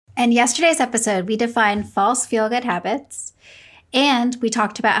In yesterday's episode, we defined false feel-good habits, and we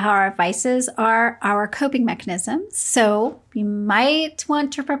talked about how our vices are our coping mechanisms. So you might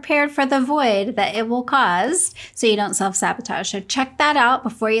want to prepare for the void that it will cause so you don't self-sabotage. So check that out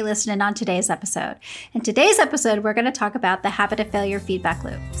before you listen in on today's episode. In today's episode, we're going to talk about the habit of failure feedback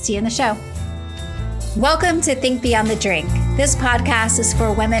loop. See you in the show. Welcome to Think Beyond the Drink. This podcast is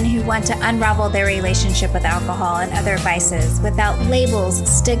for women who want to unravel their relationship with alcohol and other vices without labels,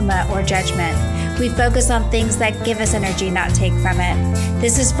 stigma, or judgment. We focus on things that give us energy, not take from it.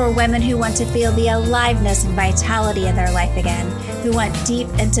 This is for women who want to feel the aliveness and vitality in their life again, who want deep,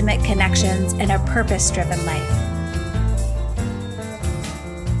 intimate connections and a purpose-driven life.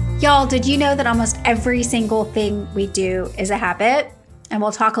 Y'all, did you know that almost every single thing we do is a habit? And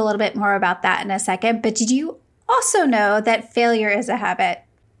we'll talk a little bit more about that in a second. But did you also know that failure is a habit?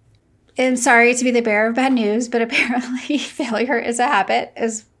 I'm sorry to be the bearer of bad news, but apparently failure is a habit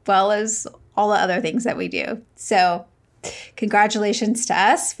as well as all the other things that we do. So congratulations to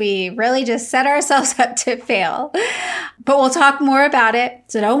us. We really just set ourselves up to fail. But we'll talk more about it.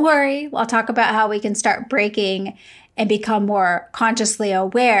 So don't worry. I'll talk about how we can start breaking and become more consciously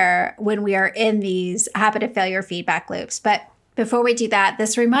aware when we are in these habit of failure feedback loops. But before we do that,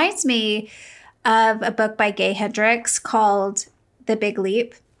 this reminds me of a book by Gay Hendricks called The Big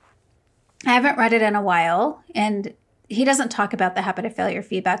Leap. I haven't read it in a while, and he doesn't talk about the habit of failure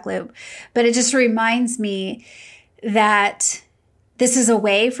feedback loop, but it just reminds me that this is a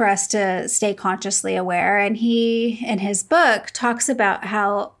way for us to stay consciously aware. And he, in his book, talks about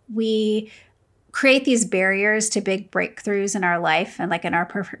how we create these barriers to big breakthroughs in our life and like in our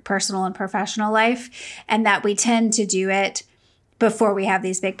personal and professional life, and that we tend to do it before we have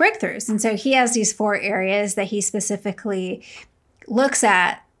these big breakthroughs. And so he has these 4 areas that he specifically looks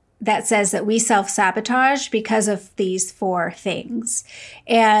at that says that we self-sabotage because of these 4 things.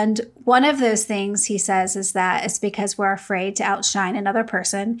 And one of those things he says is that it's because we're afraid to outshine another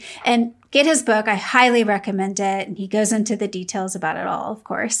person. And get his book. I highly recommend it. And he goes into the details about it all, of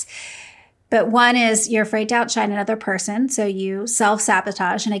course. But one is you're afraid to outshine another person, so you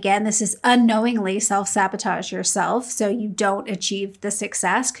self-sabotage. And again, this is unknowingly self-sabotage yourself, so you don't achieve the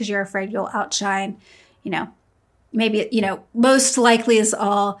success because you're afraid you'll outshine, maybe, most likely is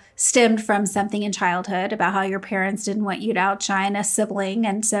all stemmed from something in childhood about how your parents didn't want you to outshine a sibling.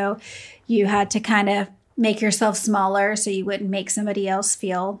 And so you had to kind of make yourself smaller so you wouldn't make somebody else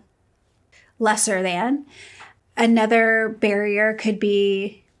feel lesser than. Another barrier could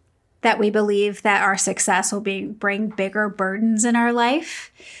be that we believe that our success will bring bigger burdens in our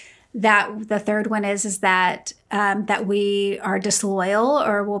life. That the third one is that that we are disloyal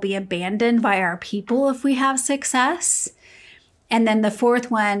or will be abandoned by our people if we have success. And then the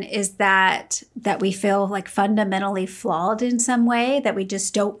fourth one is that we feel like fundamentally flawed in some way, that we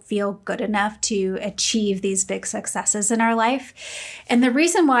just don't feel good enough to achieve these big successes in our life. And the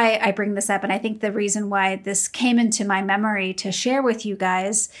reason why I bring this up, and I think the reason why this came into my memory to share with you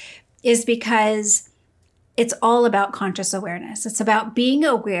guys, is because it's all about conscious awareness. It's about being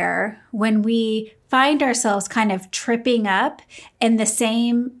aware when we find ourselves kind of tripping up in the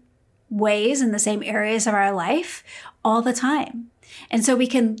same ways, in the same areas of our life all the time. And so we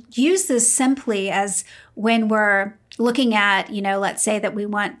can use this simply as when we're looking at, let's say that we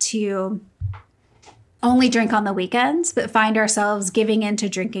want to only drink on the weekends, but find ourselves giving into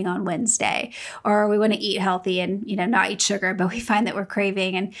drinking on Wednesday, or we want to eat healthy and, not eat sugar, but we find that we're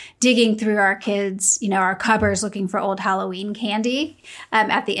craving and digging through our kids, our cupboards looking for old Halloween candy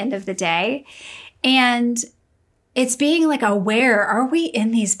at the end of the day. And it's being like aware, are we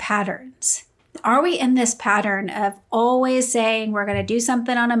in these patterns? Are we in this pattern of always saying we're going to do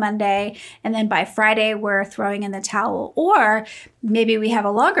something on a Monday and then by Friday we're throwing in the towel? Or maybe we have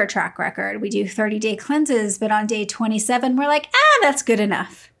a longer track record. We do 30-day cleanses, but on day 27, we're like, that's good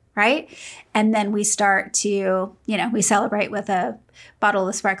enough, right? And then we start to, we celebrate with a bottle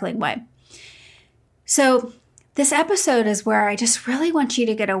of sparkling wine. So this episode is where I just really want you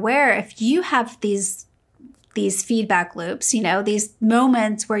to get aware if you have these feedback loops, these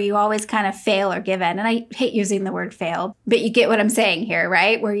moments where you always kind of fail or give in. And I hate using the word fail, but you get what I'm saying here,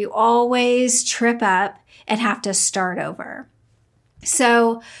 right? Where you always trip up and have to start over.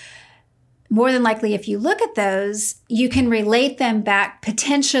 So more than likely, if you look at those, you can relate them back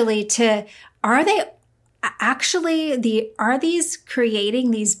potentially to, are these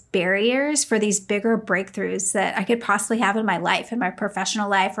creating these barriers for these bigger breakthroughs that I could possibly have in my life, in my professional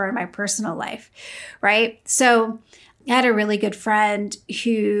life or in my personal life, right? So I had a really good friend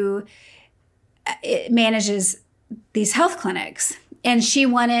who manages these health clinics, and she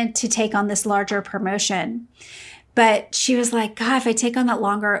wanted to take on this larger promotion. But she was like, God, if I take on that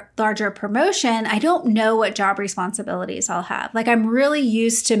larger promotion, I don't know what job responsibilities I'll have. Like, I'm really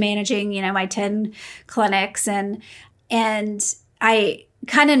used to managing, my 10 clinics, and I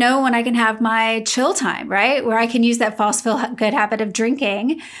kind of know when I can have my chill time, right? Where I can use that false feel good habit of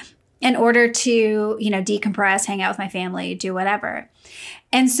drinking in order to, decompress, hang out with my family, do whatever.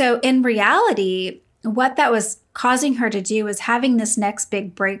 And so in reality, what that was causing her to do was having this next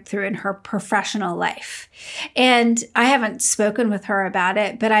big breakthrough in her professional life. And I haven't spoken with her about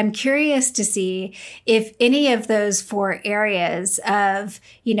it, but I'm curious to see if any of those 4 areas of,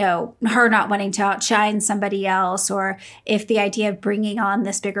 her not wanting to outshine somebody else, or if the idea of bringing on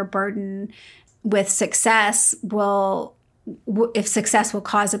this bigger burden with success will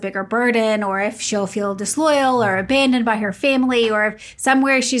cause a bigger burden, or if she'll feel disloyal or abandoned by her family, or if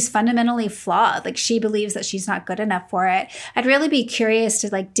somewhere she's fundamentally flawed, like she believes that she's not good enough for it. I'd really be curious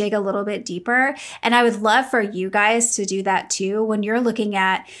to dig a little bit deeper. And I would love for you guys to do that too when you're looking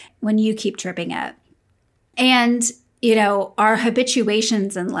at when you keep tripping it. And, our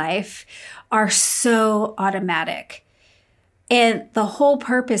habituations in life are so automatic. And the whole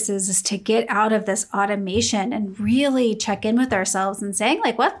purpose is to get out of this automation and really check in with ourselves and saying,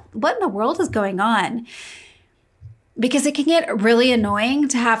 what in the world is going on? Because it can get really annoying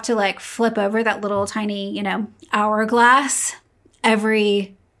to have to flip over that little tiny, hourglass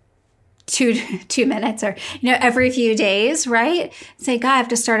every two minutes, or, every few days, right? Say, God, I have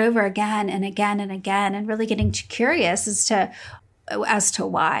to start over again and again and again, and really getting curious as to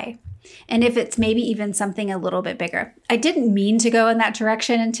why. And if it's maybe even something a little bit bigger. I didn't mean to go in that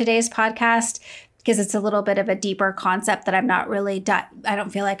direction in today's podcast, because it's a little bit of a deeper concept that I'm not really, I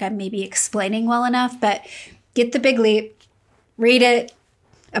don't feel like I'm maybe explaining well enough, but get the big leap, read it,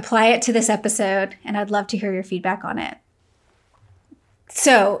 apply it to this episode, and I'd love to hear your feedback on it.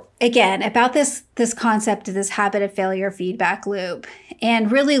 So again, about this concept of this habit of failure feedback loop,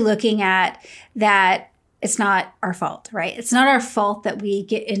 and really looking at that it's not our fault, right? It's not our fault that we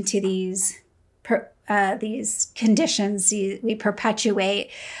get into these conditions. We perpetuate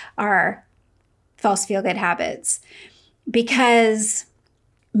our false feel-good habits because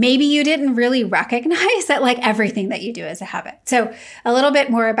maybe you didn't really recognize that everything that you do is a habit. So a little bit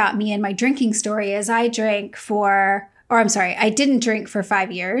more about me and my drinking story is I didn't drink for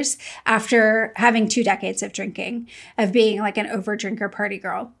 5 years after having 2 decades of drinking, of being an overdrinker party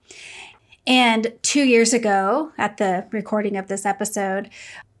girl. And 2 years ago, at the recording of this episode,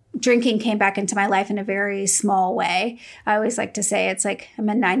 drinking came back into my life in a very small way. I always like to say it's I'm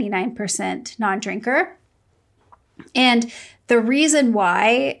a 99% non-drinker. And the reason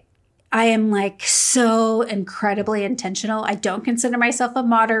why I am so incredibly intentional, I don't consider myself a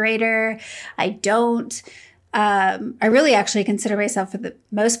moderator. I really actually consider myself for the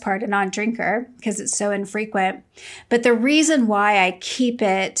most part a non-drinker because it's so infrequent. But the reason why I keep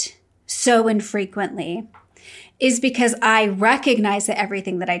it so infrequently is because I recognize that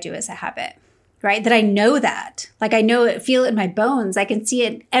everything that I do is a habit, right? That I know that. I know it, feel it in my bones. I can see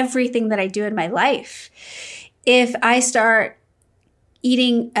it in everything that I do in my life. If I start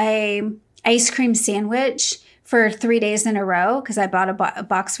eating a ice cream sandwich for 3 days in a row because I bought a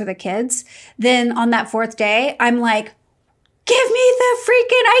box for the kids, then on that 4th day, I'm give me the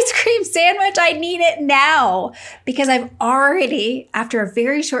freaking ice cream sandwich. I need it now, because I've already, after a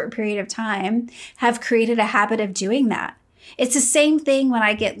very short period of time, have created a habit of doing that. It's the same thing when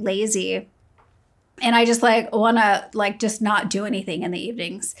I get lazy and I just want to just not do anything in the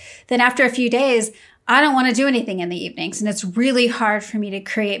evenings. Then after a few days, I don't want to do anything in the evenings. And it's really hard for me to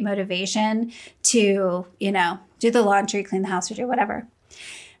create motivation to, do the laundry, clean the house, or do whatever.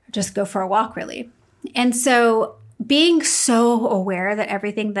 Or just go for a walk, really. And so being so aware that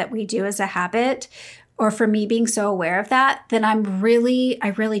everything that we do is a habit, or for me being so aware of that, then I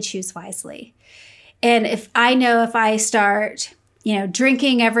really choose wisely. And if I start,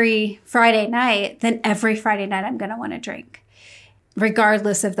 drinking every Friday night, then every Friday night I'm going to want to drink,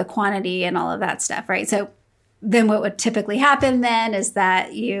 regardless of the quantity and all of that stuff, right? So then what would typically happen then is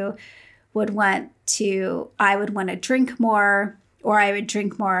that I would want to drink more, or I would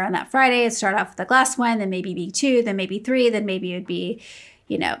drink more on that Friday and start off with a glass of wine, then maybe be 2, then maybe 3, then maybe it would be,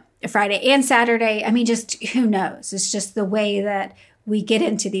 a Friday and Saturday. I mean, just who knows? It's just the way that we get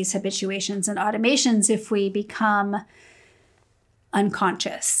into these habituations and automations if we become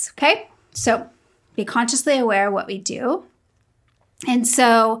unconscious, okay? So be consciously aware of what we do. And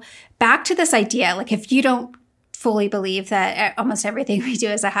so back to this idea, if you don't fully believe that almost everything we do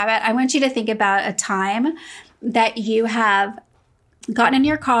is a habit, I want you to think about a time that you have gotten in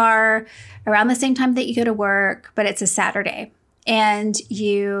your car around the same time that you go to work, but it's a Saturday, and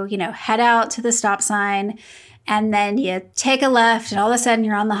you head out to the stop sign And then you take a left and all of a sudden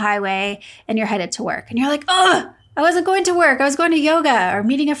you're on the highway and you're headed to work. And you're like, oh, I wasn't going to work. I was going to yoga or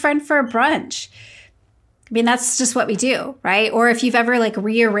meeting a friend for a brunch. I mean, that's just what we do, right? Or if you've ever like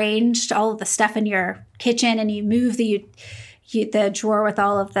rearranged all of the stuff in your kitchen and you move the drawer with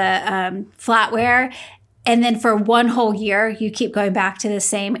all of the flatware, and then for one whole year, you keep going back to the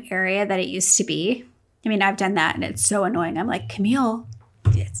same area that it used to be. I mean, I've done that and it's so annoying. I'm like, Camille,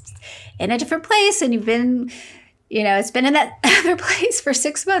 it's in a different place and you've been, it's been in that other place for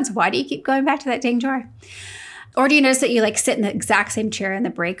 6 months. Why do you keep going back to that dang drawer? Or do you notice that you like sit in the exact same chair in the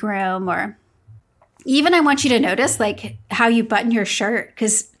break room? Or even I want you to notice like how you button your shirt,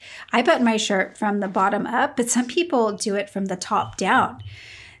 because I button my shirt from the bottom up, but some people do it from the top down.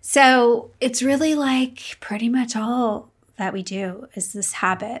 So it's really like pretty much all that we do is this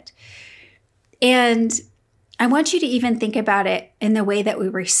habit. And I want you to even think about it in the way that we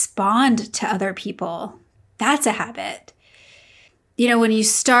respond to other people. That's a habit. When you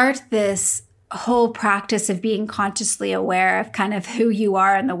start this whole practice of being consciously aware of kind of who you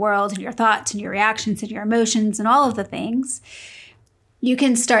are in the world and your thoughts and your reactions and your emotions and all of the things, you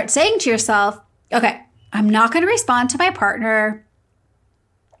can start saying to yourself, okay, I'm not going to respond to my partner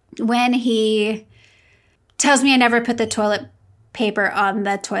when he tells me I never put the toilet paper on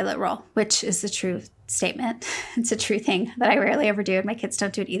the toilet roll, which is the true statement. It's a true thing that I rarely ever do. And my kids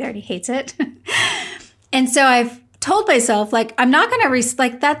don't do it either. And he hates it. And so I've told myself, like, I'm not going to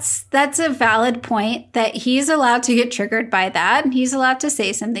that's a valid point that he's allowed to get triggered by that. And he's allowed to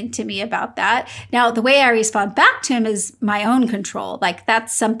say something to me about that. Now, the way I respond back to him is my own control. Like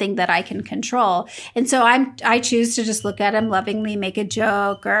that's something that I can control. And so I choose to just look at him lovingly, make a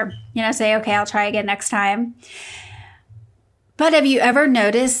joke or, say, okay, I'll try again next time. But have you ever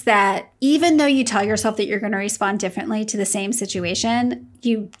noticed that even though you tell yourself that you're going to respond differently to the same situation,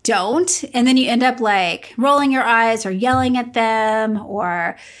 you don't? And then you end up like rolling your eyes or yelling at them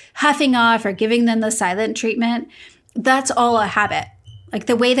or huffing off or giving them the silent treatment. That's all a habit. Like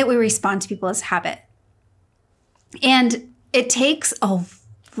the way that we respond to people is habit. And it takes a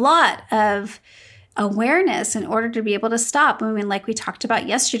lot of awareness in order to be able to stop. I mean, like we talked about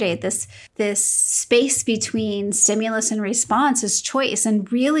yesterday, this space between stimulus and response is choice, and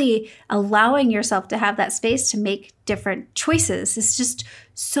really allowing yourself to have that space to make different choices is just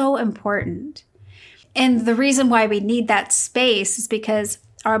so important. And the reason why we need that space is because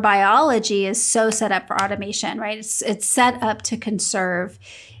our biology is so set up for automation, right? It's set up to conserve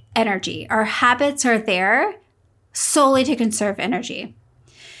energy. Our habits are there solely to conserve energy.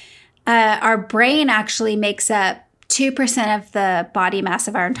 Our brain actually makes up 2% of the body mass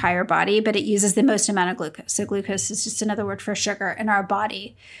of our entire body, but it uses the most amount of glucose. So glucose is just another word for sugar in our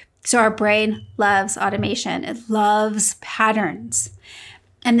body. So our brain loves automation. It loves patterns.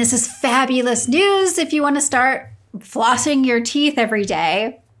 And this is fabulous news if you want to start flossing your teeth every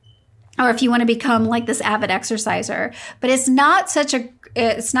day, or if you want to become like this avid exerciser. But it's not such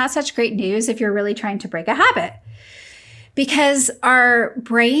great news if you're really trying to break a habit. Because our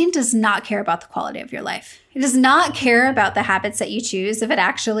brain does not care about the quality of your life. It does not care about the habits that you choose if it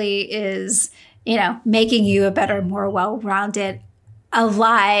actually is, making you a better, more well-rounded,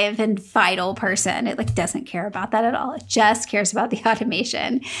 alive and vital person. It like doesn't care about that at all. It just cares about the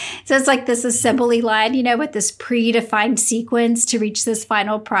automation. So it's like this assembly line, with this predefined sequence to reach this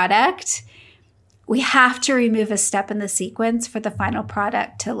final product. We have to remove a step in the sequence for the final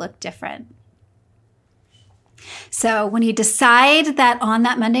product to look different. So when you decide that on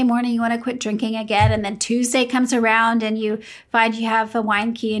that Monday morning you want to quit drinking again, and then Tuesday comes around and you find you have a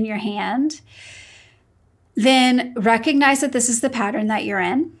wine key in your hand, then recognize that this is the pattern that you're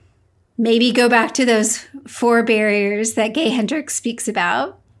in. Maybe go back to those 4 barriers that Gay Hendricks speaks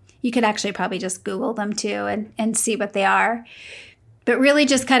about. You could actually probably just Google them too and see what they are. But really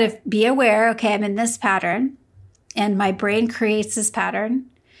just kind of be aware, okay, I'm in this pattern and my brain creates this pattern.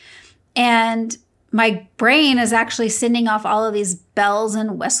 And my brain is actually sending off all of these bells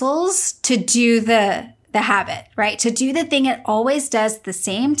and whistles to do the habit, right? To do the thing it always does at the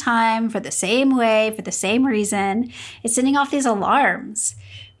same time, for the same way, for the same reason. It's sending off these alarms.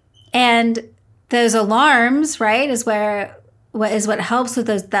 And those alarms, right, is what helps with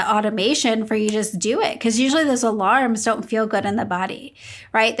the automation for you to just do it. Because usually those alarms don't feel good in the body,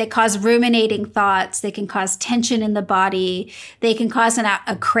 right? They cause ruminating thoughts. They can cause tension in the body. They can cause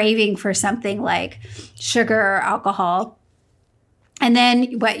a craving for something like sugar or alcohol. And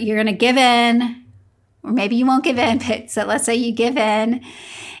then what you're going to give in, or maybe you won't give in, but so let's say you give in.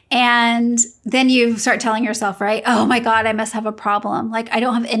 And then you start telling yourself, right? Oh my God, I must have a problem. Like I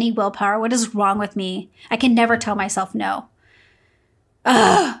don't have any willpower. What is wrong with me? I can never tell myself no.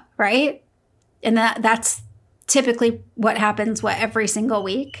 Right? And that's typically what happens every single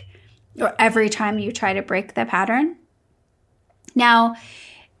week or every time you try to break the pattern. Now,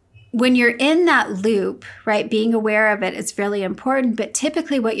 when you're in that loop, right, being aware of it is really important. But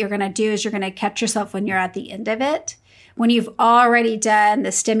typically what you're going to do is you're going to catch yourself when you're at the end of it, when you've already done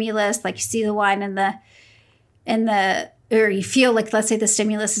the stimulus, like you see the wine or you feel like, let's say the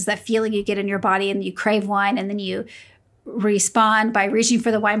stimulus is that feeling you get in your body and you crave wine, and then you respond by reaching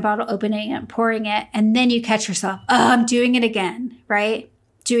for the wine bottle, opening it, and pouring it. And then you catch yourself, I'm doing it again, right?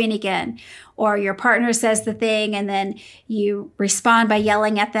 Doing it again. Or your partner says the thing and then you respond by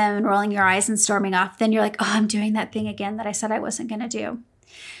yelling at them and rolling your eyes and storming off. Then you're like, I'm doing that thing again that I said I wasn't going to do.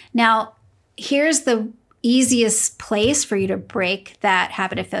 Now, here's the easiest place for you to break that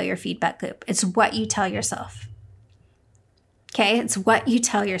habit of failure feedback loop. It's what you tell yourself. Okay, it's what you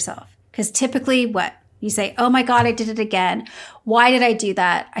tell yourself. Because typically what? You say, oh my God, I did it again. Why did I do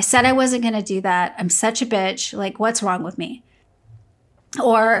that? I said I wasn't going to do that. I'm such a bitch. Like, what's wrong with me?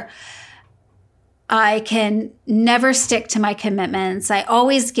 Or I can never stick to my commitments. I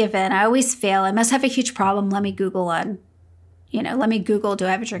always give in. I always fail. I must have a huge problem. Let me Google, do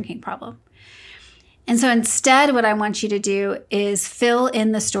I have a drinking problem? And so instead, what I want you to do is fill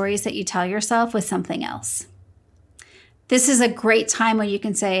in the stories that you tell yourself with something else. This is a great time when you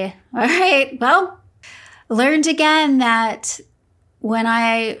can say, all right, well, learned again that when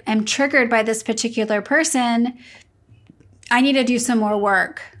I am triggered by this particular person, I need to do some more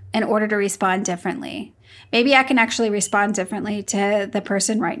work in order to respond differently. Maybe I can actually respond differently to the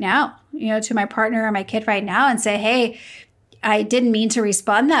person right now, to my partner or my kid right now, and say, hey, I didn't mean to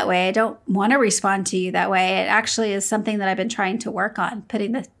respond that way. I don't want to respond to you that way. It actually is something that I've been trying to work on,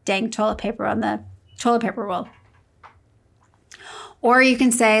 putting the dang toilet paper on the toilet paper roll. Or you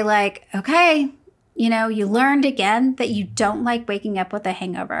can say like, okay, you learned again that you don't like waking up with a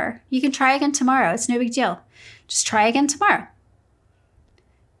hangover. You can try again tomorrow. It's no big deal. Just try again tomorrow.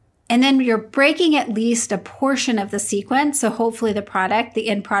 And then you're breaking at least a portion of the sequence. So hopefully the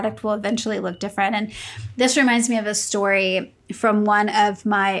end product will eventually look different. And this reminds me of a story from one of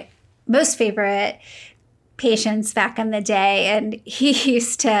my most favorite patients back in the day. And he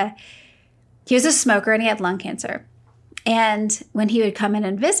was a smoker and he had lung cancer. And when he would come in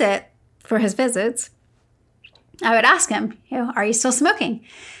and visit for his visits, I would ask him, are you still smoking?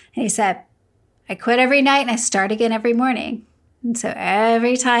 And he said, I quit every night and I start again every morning. And so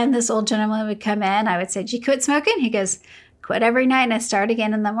every time this old gentleman would come in, I would say, did you quit smoking? He goes, quit every night and I start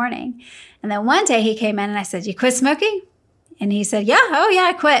again in the morning. And then one day he came in and I said, you quit smoking? And he said, yeah,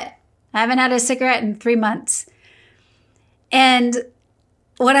 I quit. I haven't had a cigarette in 3 months. And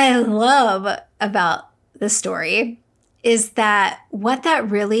what I love about this story is that what that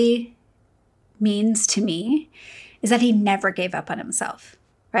really means to me is that he never gave up on himself,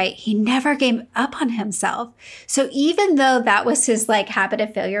 right? He never gave up on himself. So even though that was his habit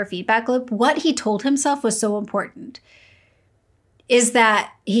of failure feedback loop, what he told himself was so important is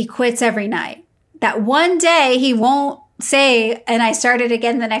that he quits every night. That one day he won't say, and I started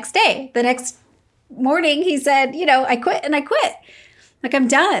again the next day. The next morning he said, I quit and I quit. Like, I'm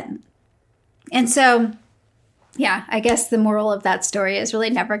done. And so, yeah, I guess the moral of that story is really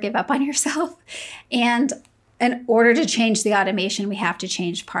never give up on yourself. And in order to change the automation, we have to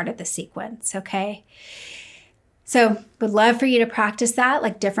change part of the sequence, okay? So would love for you to practice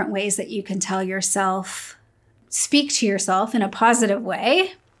that, different ways that you can tell yourself, speak to yourself in a positive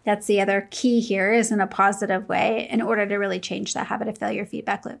way. That's the other key here, is in a positive way in order to really change that habit of failure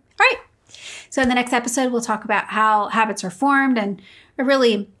feedback loop. All right. So in the next episode, we'll talk about how habits are formed and a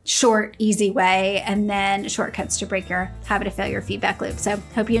really short, easy way, and then shortcuts to break your habit of failure feedback loop. So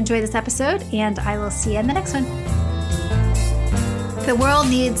hope you enjoy this episode, and I will see you in the next one. The world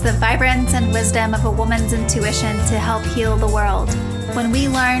needs the vibrance and wisdom of a woman's intuition to help heal the world. When we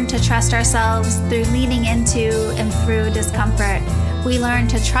learn to trust ourselves through leaning into and through discomfort, we learn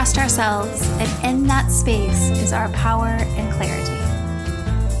to trust ourselves, and in that space is our power and clarity.